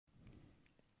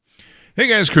Hey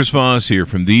guys, Chris Voss here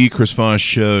from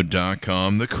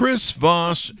thechrisvossshow.com,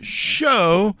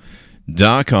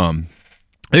 thechrisvossshow.com.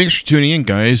 Thanks for tuning in,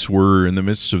 guys. We're in the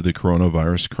midst of the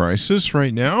coronavirus crisis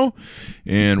right now,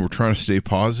 and we're trying to stay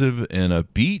positive and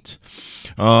upbeat.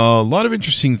 A lot of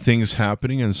interesting things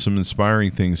happening and some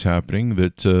inspiring things happening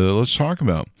that let's talk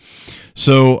about.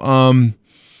 So,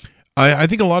 I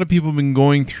think a lot of people have been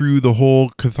going through the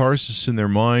whole catharsis in their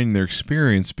mind, their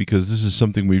experience, because this is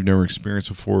something we've never experienced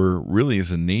before, really, as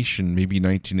a nation, maybe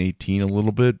 1918 a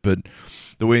little bit, but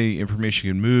the way information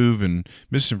can move and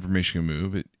misinformation can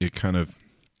move, it kind of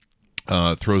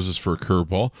throws us for a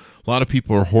curveball. A lot of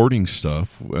people are hoarding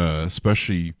stuff,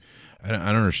 especially, I don't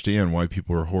understand why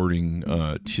people are hoarding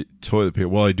toilet paper.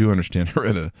 Well, I do understand. I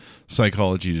read a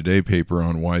Psychology Today paper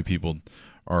on why people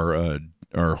are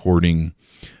hoarding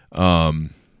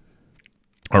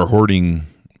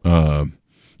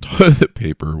toilet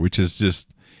paper, which is just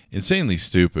insanely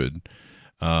stupid.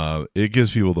 It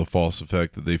gives people the false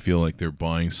effect that they feel like they're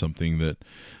buying something that,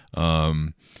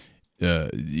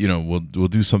 will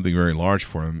do something very large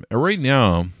for them. Right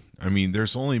now, I mean,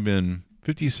 there's only been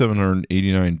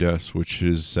 5,789 deaths, which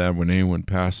is sad when anyone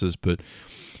passes, but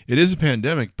it is a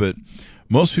pandemic, but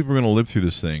most people are going to live through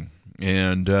this thing.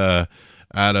 And,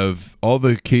 out of all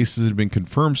the cases that have been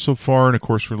confirmed so far, and of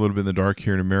course we're a little bit in the dark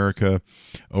here in America,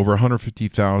 over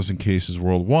 150,000 cases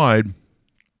worldwide,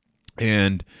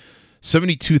 and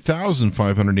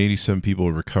 72,587 people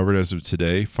have recovered as of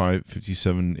today.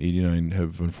 5,789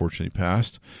 have unfortunately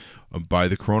passed by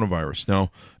the coronavirus.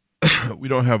 Now, we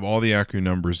don't have all the accurate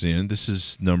numbers in. This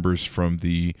is numbers from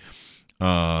the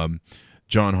Johns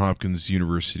Hopkins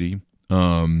University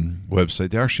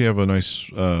website. They actually have a nice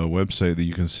website that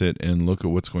you can sit and look at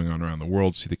what's going on around the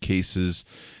world, see the cases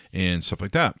and stuff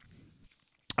like that.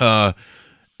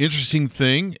 Interesting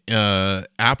thing,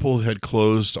 Apple had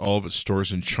closed all of its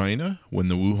stores in China when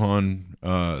the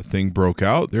Wuhan thing broke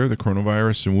out. There, the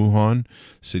coronavirus in Wuhan,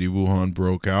 city of Wuhan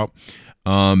broke out.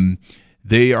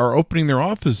 They are opening their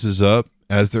offices up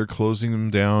as they're closing them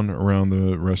down around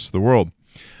the rest of the world.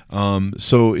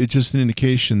 So it's just an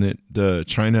indication that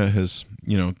China has,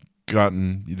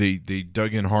 gotten, they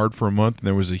dug in hard for a month, and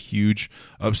there was a huge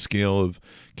upscale of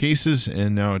cases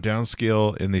and now a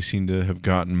downscale, and they seem to have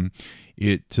gotten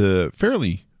it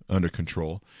fairly under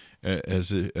control,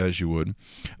 as you would.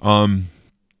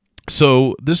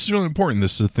 So this is really important.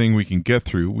 This is a thing we can get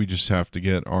through. We just have to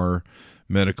get our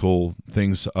medical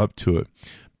things up to it.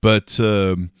 But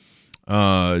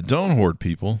don't hoard,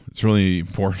 people. It's really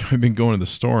important. I've been going to the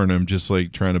store and I'm just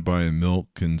like trying to buy milk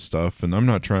and stuff, and I'm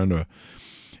not trying to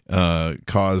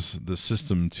cause the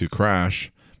system to crash,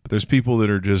 but there's people that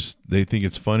are just, they think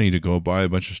it's funny to go buy a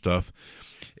bunch of stuff,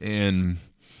 and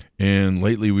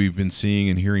lately we've been seeing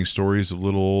and hearing stories of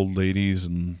little old ladies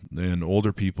and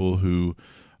older people who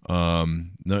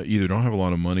either don't have a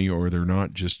lot of money, or they're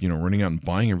not just running out and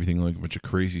buying everything like a bunch of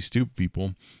crazy stupid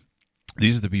people.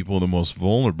 These are the people the most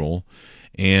vulnerable,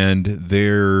 and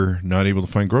they're not able to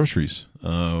find groceries.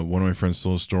 One of my friends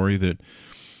told a story that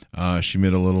she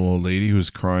met a little old lady who was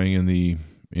crying in the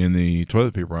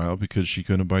toilet paper aisle because she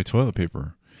couldn't buy toilet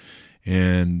paper.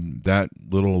 And that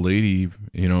little old lady,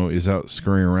 is out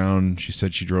scurrying around. She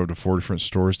said she drove to 4 different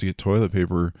stores to get toilet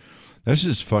paper. That's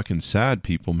just fucking sad,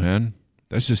 people, man.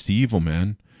 That's just evil,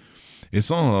 man. It's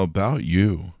not all about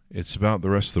you. It's about the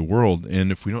rest of the world.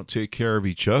 And if we don't take care of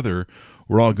each other,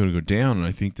 we're all going to go down. And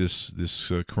I think this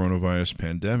coronavirus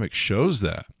pandemic shows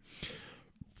that.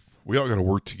 We all got to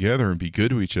work together and be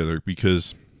good to each other,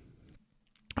 because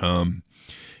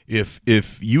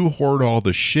if you hoard all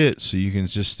the shit so you can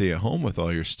just stay at home with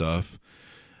all your stuff,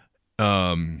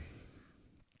 everyone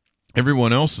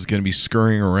else is going to be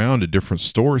scurrying around to different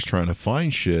stores trying to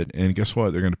find shit. And guess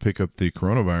what? They're going to pick up the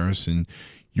coronavirus, and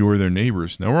you're their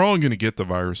neighbors. Now, we're all going to get the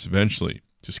virus eventually.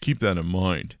 Just keep that in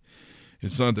mind.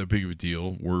 It's not that big of a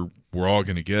deal. We're all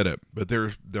going to get it. But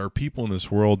there are people in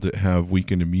this world that have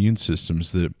weakened immune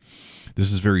systems that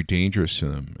this is very dangerous to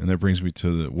them. And that brings me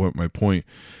to my point.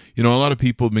 A lot of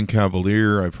people have been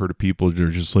cavalier. I've heard of people that are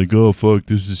just like, oh, fuck,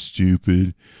 this is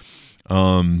stupid.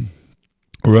 Or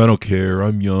I don't care.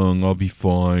 I'm young. I'll be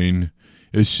fine.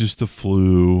 It's just a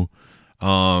flu.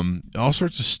 All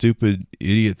sorts of stupid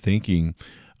idiot thinking.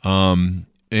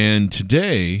 And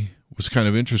today was kind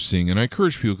of interesting, and I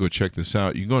encourage people to go check this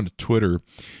out. You can go onto Twitter,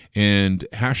 and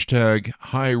hashtag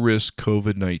high risk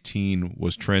COVID-19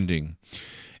 was trending.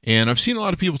 And I've seen a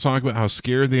lot of people talk about how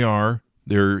scared they are.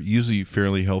 They're usually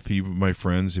fairly healthy, my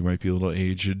friends. They might be a little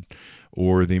aged,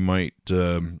 or they might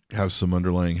have some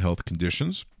underlying health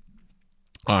conditions.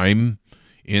 I'm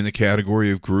in the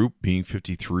category of group being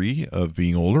 53 of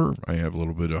being older. I have a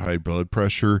little bit of high blood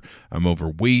pressure. I'm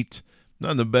overweight.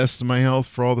 Not in the best of my health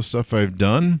for all the stuff I've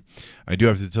done. I do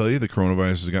have to tell you, the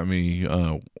coronavirus has got me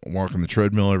walking the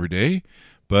treadmill every day,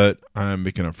 but I'm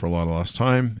making up for a lot of lost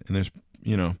time. And there's,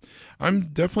 I'm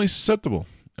definitely susceptible.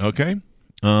 Okay.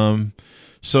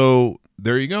 So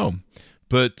there you go.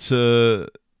 But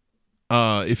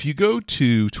if you go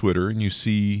to Twitter and you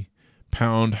see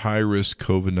pound high risk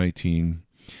COVID-19,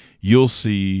 you'll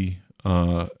see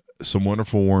some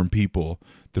wonderful, warm people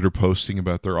that are posting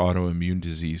about their autoimmune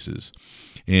diseases.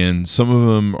 And some of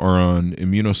them are on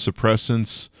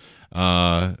immunosuppressants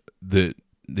that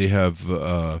they have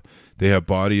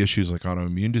body issues like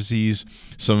autoimmune disease.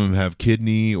 Some of them have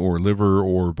kidney or liver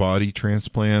or body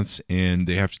transplants, and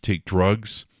they have to take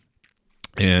drugs.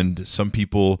 And some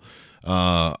people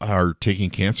are taking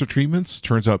cancer treatments.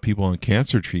 Turns out people on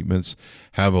cancer treatments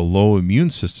have a low immune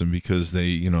system because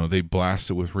they blast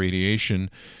it with radiation,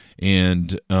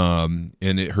 and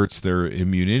it hurts their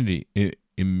immunity.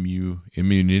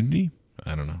 Immunity?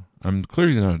 I don't know. I'm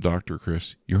clearly not a doctor,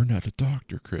 Chris. You're not a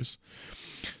doctor, Chris.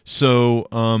 So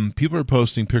people are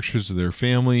posting pictures of their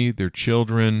family, their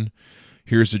children.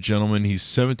 Here's a gentleman. He's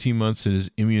 17 months in his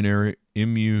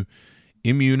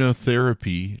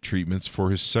immunotherapy treatments for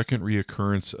his second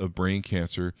reoccurrence of brain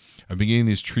cancer. I've been getting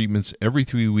these treatments every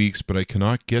 3 weeks, but I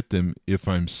cannot get them if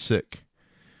I'm sick.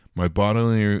 My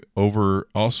body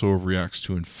also overreacts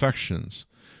to infections.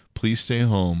 Please stay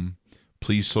home.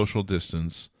 Please social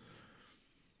distance.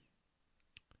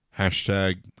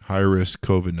 Hashtag high risk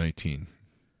COVID-19.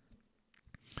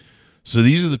 So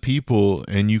these are the people,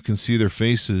 and you can see their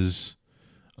faces.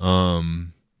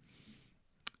 You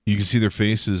can see their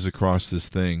faces across this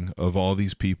thing of all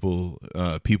these people.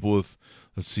 People with,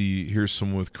 let's see, here's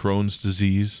someone with Crohn's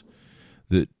disease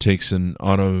that takes an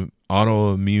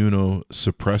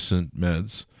autoimmunosuppressant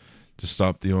meds to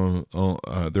stop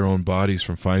their own bodies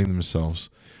from fighting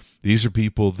themselves. These are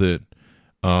people that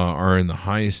are in the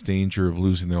highest danger of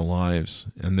losing their lives,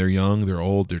 and they're young, they're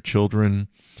old, they're children.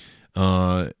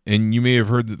 And you may have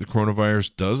heard that the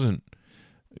coronavirus doesn't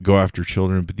go after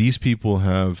children, but these people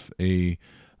have a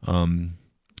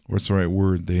what's the right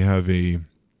word? They have an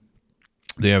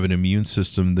immune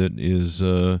system that is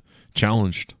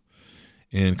challenged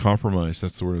and compromised.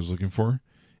 That's the word I was looking for.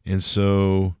 And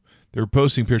so they're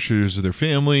posting pictures of their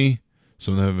family.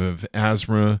 Some of them have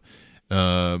asthma.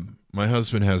 My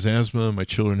husband has asthma. My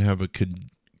children have a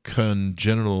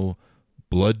congenital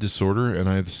blood disorder, and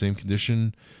I have the same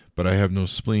condition, but I have no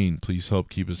spleen. Please help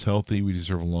keep us healthy. We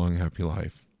deserve a long, happy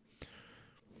life.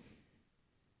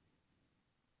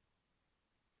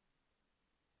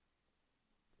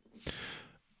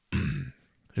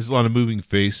 There's a lot of moving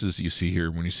faces you see here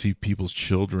when you see people's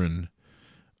children.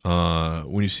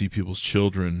 It's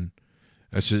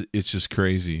just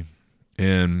crazy,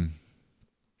 and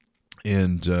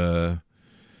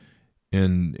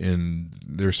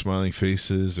their smiling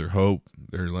faces, their hope.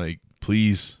 They're like,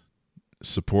 please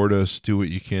support us, do what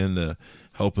you can to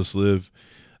help us live.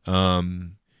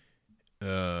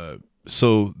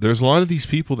 So there's a lot of these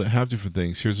people that have different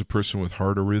things. Here's a person with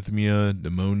heart arrhythmia,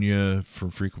 pneumonia from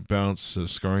frequent bouts,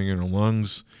 scarring in her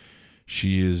lungs.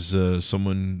 She is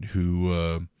someone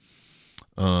who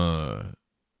can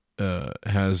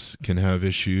have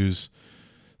issues.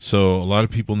 So a lot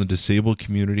of people in the disabled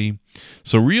community.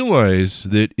 So realize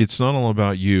that it's not all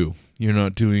about you. You're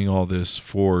not doing all this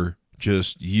for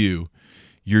just you.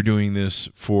 You're doing this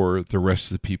for the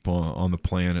rest of the people on the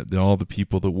planet, all the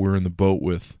people that we're in the boat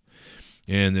with.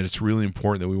 And that it's really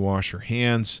important that we wash our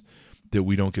hands, that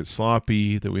we don't get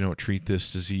sloppy, that we don't treat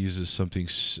this disease as something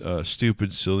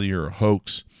stupid, silly, or a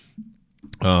hoax.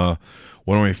 One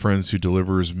of my friends who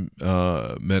delivers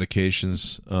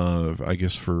medications, I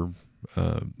guess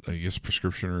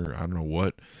prescription or I don't know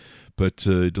what, but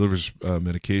delivers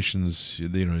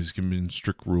medications. He's given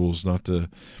strict rules not to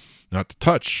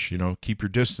touch. Keep your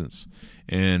distance,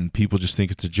 and people just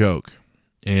think it's a joke.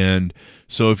 And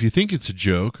so if you think it's a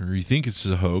joke or you think it's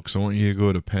a hoax, I want you to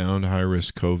go to pound high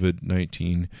risk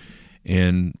COVID-19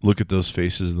 and look at those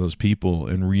faces of those people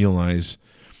and realize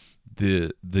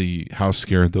the how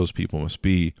scared those people must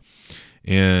be.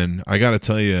 And I got to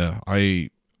tell you,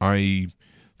 I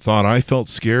thought I felt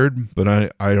scared, but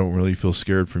I don't really feel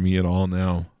scared for me at all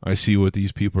now. I see what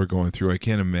these people are going through. I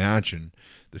can't imagine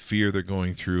the fear they're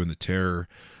going through and the terror,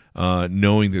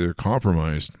 knowing that they're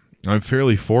compromised. I'm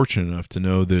fairly fortunate enough to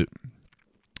know that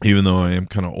even though I am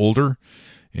kind of older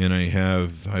and I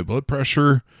have high blood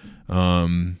pressure,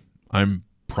 I'm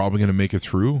probably going to make it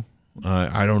through.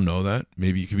 I don't know that.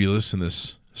 Maybe you could be listening to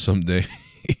this someday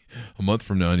a month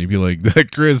from now, and you'd be like,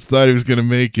 that Chris thought he was going to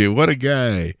make it. What a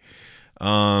guy.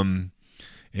 And,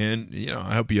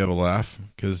 I hope you have a laugh,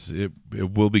 because it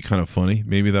will be kind of funny.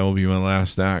 Maybe that will be my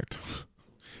last act.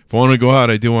 If I want to go out,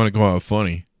 I do want to go out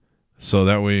funny. So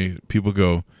that way people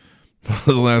go, what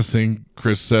was the last thing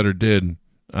Chris said or did?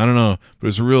 I don't know, but it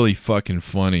was really fucking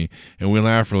funny. And we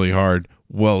laughed really hard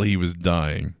while he was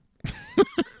dying.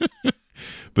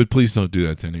 But please don't do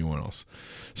that to anyone else.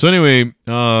 So anyway,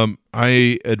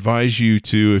 I advise you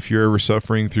to, if you're ever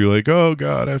suffering through like, oh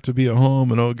God, I have to be at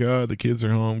home, and oh God, the kids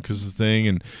are home because of the thing,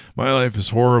 and my life is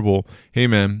horrible. Hey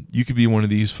man, you could be one of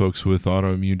these folks with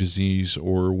autoimmune disease,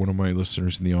 or one of my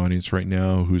listeners in the audience right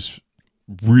now who's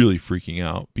really freaking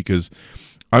out, because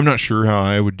I'm not sure how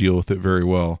I would deal with it very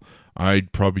well.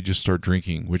 I'd probably just start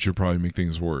drinking, which would probably make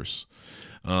things worse.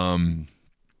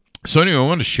 So anyway, I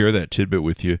want to share that tidbit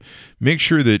with you. Make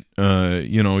sure that,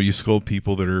 you scold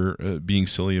people that are being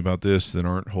silly about this, that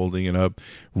aren't holding it up.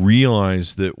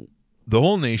 Realize that the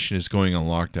whole nation is going on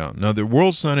lockdown. Now, the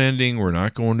world's not ending. We're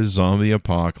not going to zombie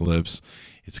apocalypse.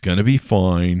 It's going to be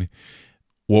fine.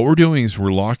 What we're doing is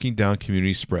we're locking down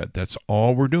community spread. That's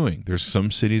all we're doing. There's some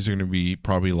cities that are going to be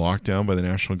probably locked down by the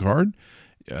National Guard.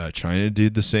 China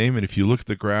did the same, and if you look at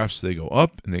the graphs, they go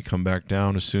up and they come back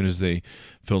down as soon as they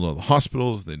filled all the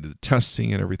hospitals, they did the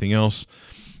testing and everything else,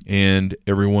 and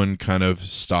everyone kind of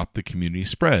stopped the community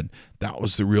spread. That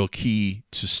was the real key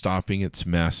to stopping its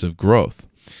massive growth,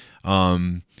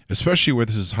 especially where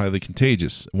this is highly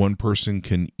contagious. One person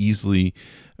can easily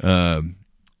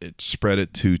spread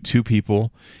it to two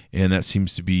people, and that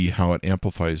seems to be how it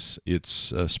amplifies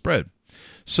its spread.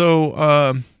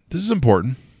 So this is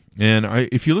important. And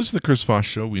if you listen to the Chris Voss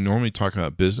Show, we normally talk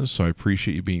about business, so I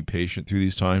appreciate you being patient through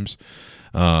these times.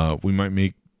 We might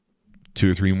make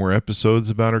 2 or 3 more episodes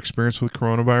about our experience with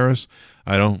coronavirus.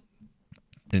 I don't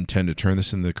intend to turn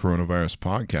this into the coronavirus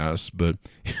podcast, but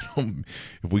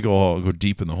if we all go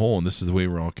deep in the hole, and this is the way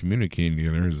we're all communicating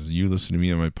together, is you listen to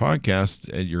me on my podcast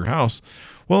at your house,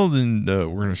 well, then we're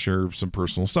going to share some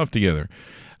personal stuff together.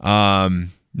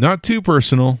 Not too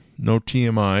personal, no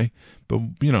TMI, but,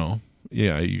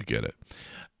 yeah, you get it.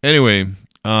 Anyway,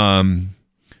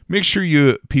 make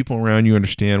sure people around you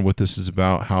understand what this is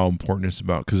about, how important it's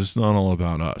about, because it's not all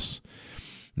about us.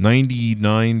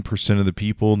 99% of the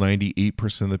people,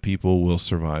 98% of the people will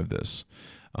survive this.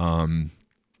 Some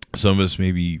of us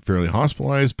may be fairly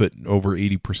hospitalized, but over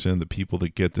 80% of the people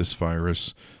that get this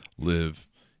virus live.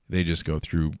 They just go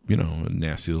through, a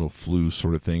nasty little flu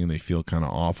sort of thing, and they feel kind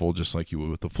of awful, just like you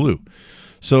would with the flu.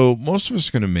 So most of us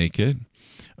are going to make it.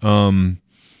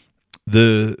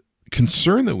 The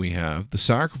concern that we have, the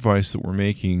sacrifice that we're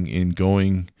making in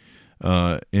going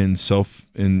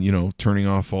turning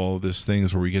off all of these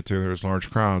things where we get to those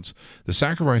large crowds, the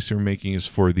sacrifice we're making is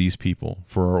for these people,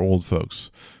 for our old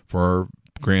folks, for our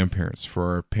grandparents,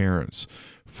 for our parents,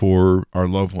 for our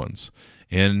loved ones.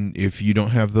 And if you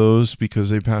don't have those because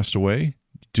they passed away,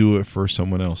 do it for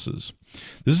someone else's.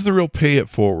 This is the real pay it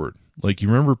forward. Like, you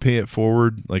remember pay it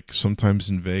forward? Like, sometimes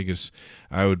in Vegas,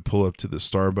 I would pull up to the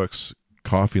Starbucks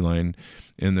coffee line,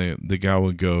 and the guy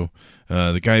would go,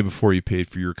 the guy before you paid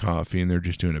for your coffee, and they're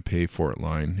just doing a pay for it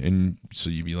line. And so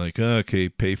you'd be like, okay,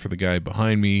 pay for the guy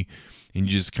behind me. And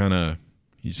you just kind of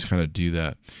do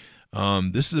that.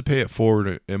 This is a pay it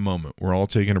forward a moment. We're all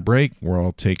taking a break. We're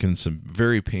all taking some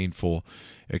very painful,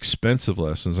 expensive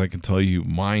lessons. I can tell you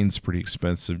mine's pretty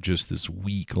expensive just this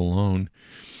week alone.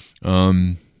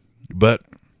 But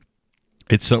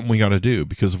it's something we got to do,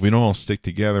 because if we don't all stick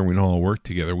together, we don't all work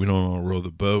together, we don't all row the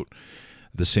boat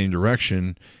the same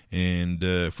direction, and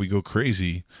if we go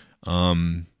crazy,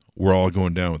 we're all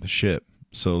going down with the ship.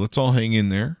 So let's all hang in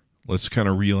there. Let's kind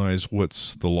of realize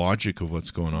what's the logic of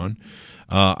what's going on.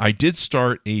 I did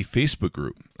start a Facebook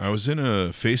group. I was in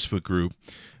a Facebook group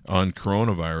on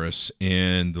coronavirus,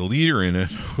 and the leader in it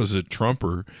was a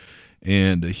Trumper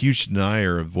and a huge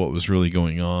denier of what was really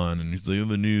going on. And he's like,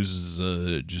 the news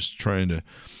is just trying to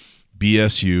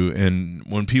BS you. And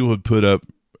when people would put up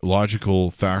logical,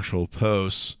 factual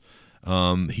posts,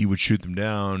 he would shoot them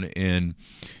down. And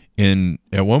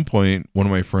at one point, one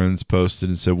of my friends posted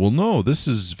and said, well, no, this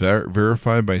is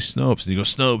verified by Snopes. And he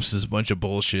goes, Snopes is a bunch of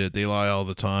bullshit. They lie all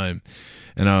the time.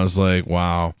 And I was like,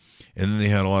 wow. And then they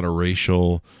had a lot of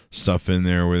racial stuff in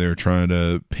there where they were trying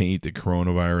to paint the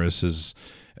coronavirus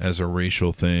as a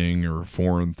racial thing or a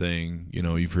foreign thing.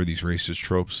 You've heard these racist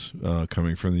tropes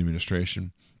coming from the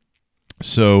administration.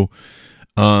 So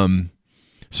I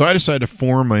decided to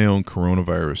form my own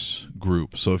coronavirus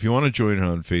group. So if you want to join it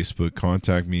on Facebook,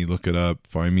 contact me, look it up,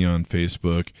 find me on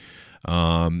Facebook.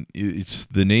 It's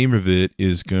the name of it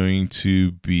is going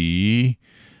to be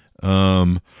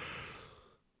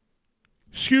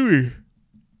Excuse me.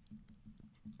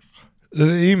 The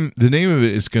name of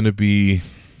it is going to be,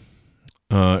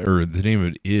 or the name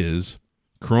of it is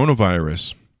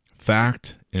Coronavirus,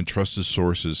 Fact and Trusted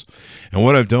Sources. And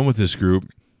what I've done with this group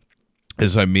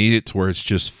is I made it to where it's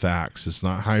just facts. It's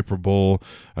not hyperbole.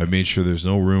 I've made sure there's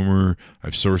no rumor.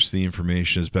 I've sourced the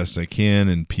information as best I can,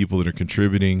 and people that are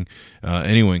contributing,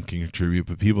 anyone can contribute,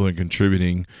 but people that are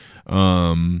contributing,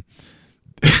 the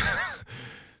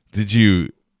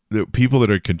people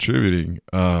that are contributing,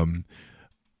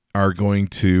 are going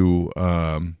to,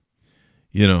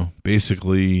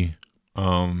 basically,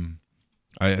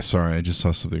 I just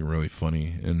saw something really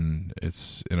funny and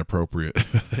it's inappropriate.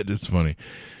 It's funny.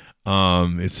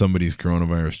 It's somebody's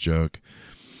coronavirus joke.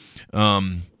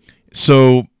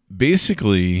 So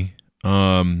basically,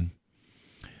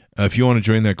 if you want to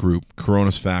join that group,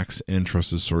 Corona's Facts and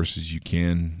Trusted Sources, you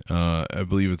can. I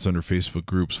believe it's under Facebook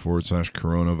groups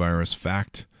 /coronavirus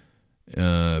fact.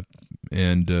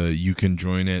 And you can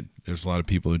join it. There's a lot of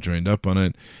people who joined up on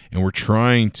it, and we're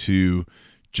trying to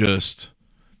just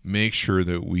make sure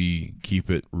that we keep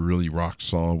it really rock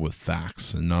solid with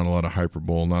facts and not a lot of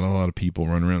hyperbole, not a lot of people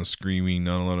running around screaming,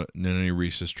 not any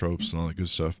racist tropes and all that good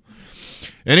stuff.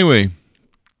 Anyway,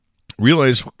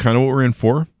 realize kind of what we're in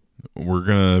for.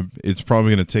 It's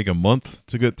probably gonna take a month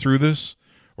to get through this,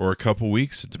 or a couple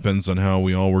weeks. It depends on how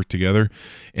we all work together,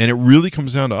 and it really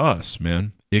comes down to us,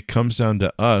 man. It comes down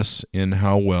to us and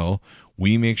how well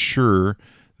we make sure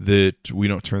that we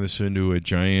don't turn this into a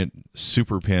giant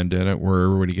super pandemic where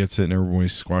everybody gets it and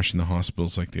everybody's squashing the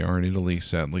hospitals like they are in Italy,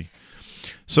 sadly.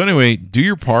 So anyway, do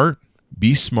your part.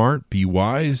 Be smart. Be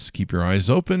wise. Keep your eyes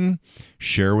open.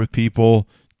 Share with people.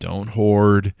 Don't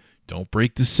hoard. Don't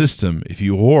break the system. If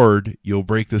you hoard, you'll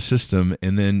break the system,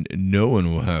 and then no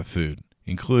one will have food,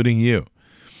 including you.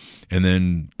 And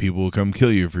then people will come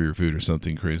kill you for your food or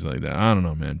something crazy like that. I don't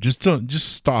know, man. Just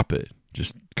stop it.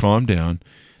 Just calm down.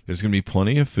 There's going to be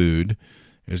plenty of food.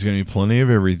 There's going to be plenty of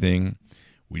everything.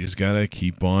 We just got to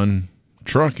keep on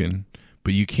trucking.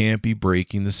 But you can't be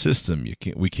breaking the system.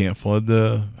 We can't flood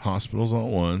the hospitals all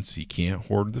at once. You can't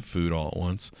hoard the food all at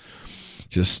once.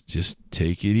 Just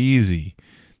take it easy.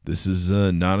 This is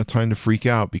not a time to freak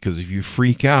out, because if you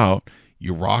freak out,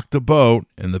 you rock the boat,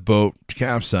 and the boat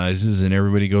capsizes, and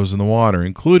everybody goes in the water,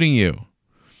 including you.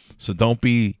 So don't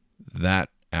be that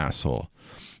asshole.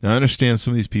 Now, I understand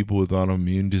some of these people with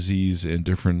autoimmune disease and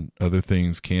different other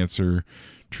things, cancer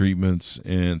treatments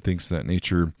and things of that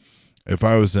nature. If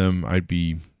I was them, I'd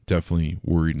be definitely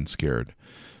worried and scared.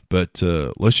 But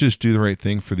let's just do the right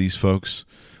thing for these folks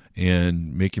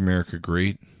and make America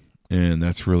great. And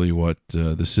that's really what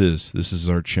this is. This is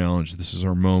our challenge. This is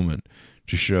our moment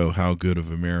to show how good of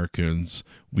Americans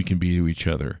we can be to each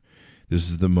other. This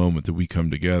is the moment that we come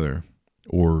together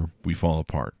or we fall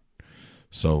apart.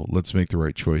 So let's make the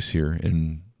right choice here,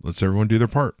 and let's everyone do their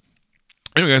part.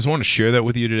 Anyway, guys, I want to share that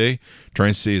with you today. Try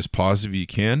and stay as positive as you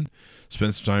can.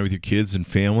 Spend some time with your kids and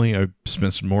family. I've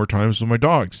spent some more times with my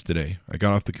dogs today. I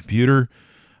got off the computer.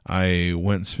 I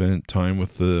went and spent time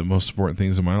with the most important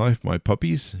things in my life, my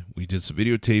puppies. We did some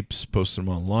videotapes, posted them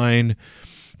online.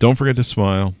 Don't forget to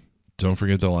smile. Don't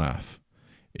forget to laugh.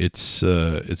 It's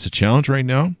a challenge right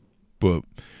now, but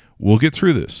we'll get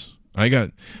through this. I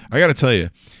got to tell you,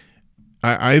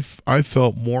 I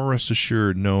felt more rest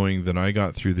assured knowing that I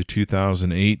got through the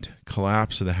 2008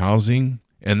 collapse of the housing,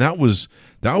 and that was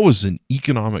an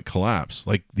economic collapse.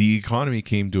 Like, the economy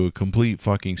came to a complete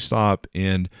fucking stop,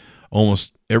 and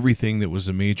almost everything that was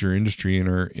a major industry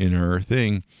in our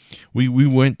thing, we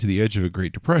went to the edge of a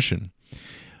Great Depression.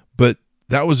 But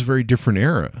that was a very different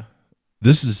era.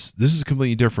 This is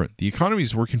completely different. The economy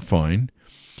is working fine.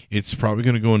 It's probably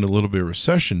going to go into a little bit of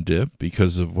recession dip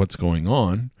because of what's going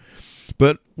on,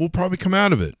 but we'll probably come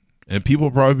out of it. And people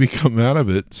will probably come out of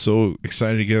it so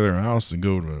excited to get out of their house and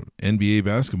go to NBA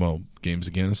basketball games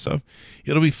again and stuff.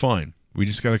 It'll be fine. We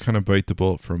just got to kind of bite the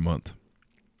bullet for a month.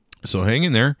 So hang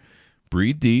in there,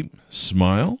 breathe deep,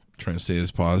 smile, try to stay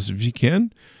as positive as you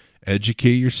can,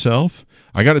 educate yourself.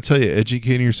 I got to tell you,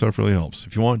 educating yourself really helps.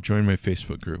 If you want, join my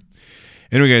Facebook group.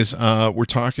 Anyway, guys, we're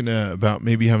talking about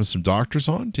maybe having some doctors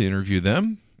on to interview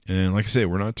them. And like I say,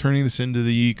 we're not turning this into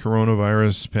the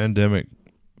coronavirus pandemic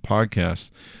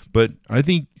podcast, but I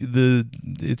think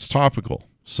it's topical.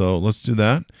 So let's do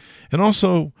that. And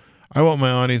also, I want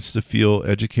my audience to feel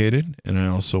educated, and I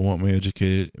also want my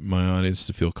audience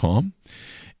to feel calm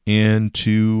and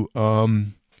to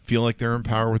feel like they're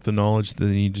empowered with the knowledge that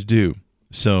they need to do.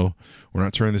 So we're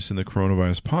not turning this into the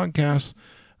coronavirus podcast,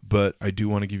 but I do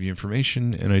want to give you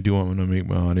information, and I do want to make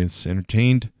my audience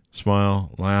entertained,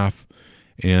 smile, laugh,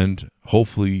 and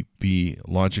hopefully be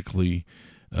logically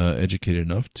educated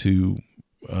enough to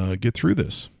get through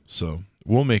this. So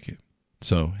we'll make it.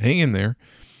 So hang in there.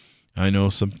 I know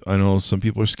some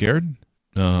people are scared.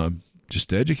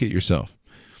 Just educate yourself.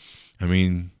 I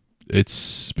mean,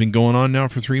 it's been going on now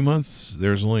for 3 months.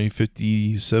 There's only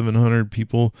 5,700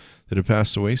 people that have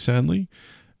passed away, sadly.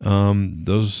 I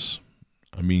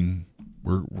mean,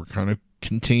 we're kind of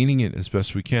containing it as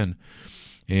best we can,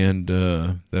 and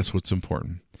that's what's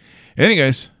important. Anyway,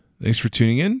 guys, thanks for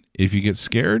tuning in. If you get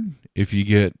scared, if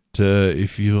you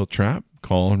feel trapped,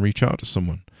 call and reach out to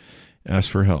someone. Ask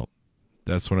for help.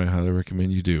 That's what I highly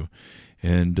recommend you do.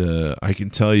 And I can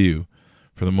tell you,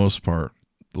 for the most part,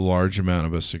 the large amount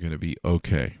of us are going to be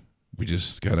okay. We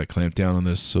just got to clamp down on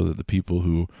this so that the people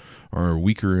who are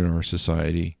weaker in our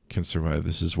society can survive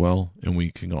this as well, and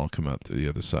we can all come out to the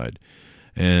other side.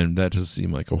 And that doesn't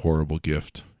seem like a horrible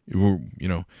gift.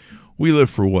 We live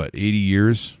for 80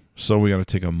 years, so we got to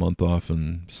take a month off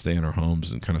and stay in our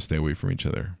homes and kind of stay away from each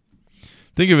other.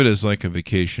 Think of it as like a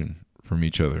vacation from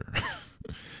each other.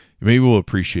 Maybe we'll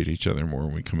appreciate each other more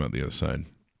when we come out the other side.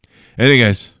 Anyway,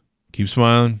 guys, keep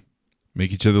smiling,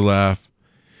 make each other laugh.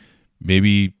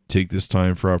 Maybe take this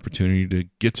time for opportunity to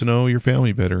get to know your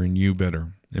family better and you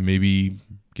better, and maybe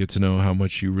get to know how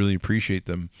much you really appreciate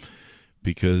them,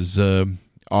 because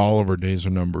all of our days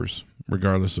are numbers,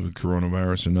 regardless of the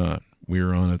coronavirus or not. We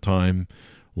are on a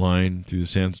timeline through the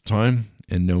sands of time,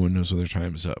 and no one knows when their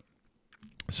time is up.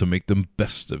 So make the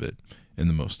best of it and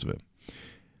the most of it.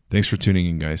 Thanks for tuning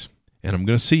in, guys, and I'm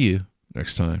going to see you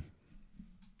next time.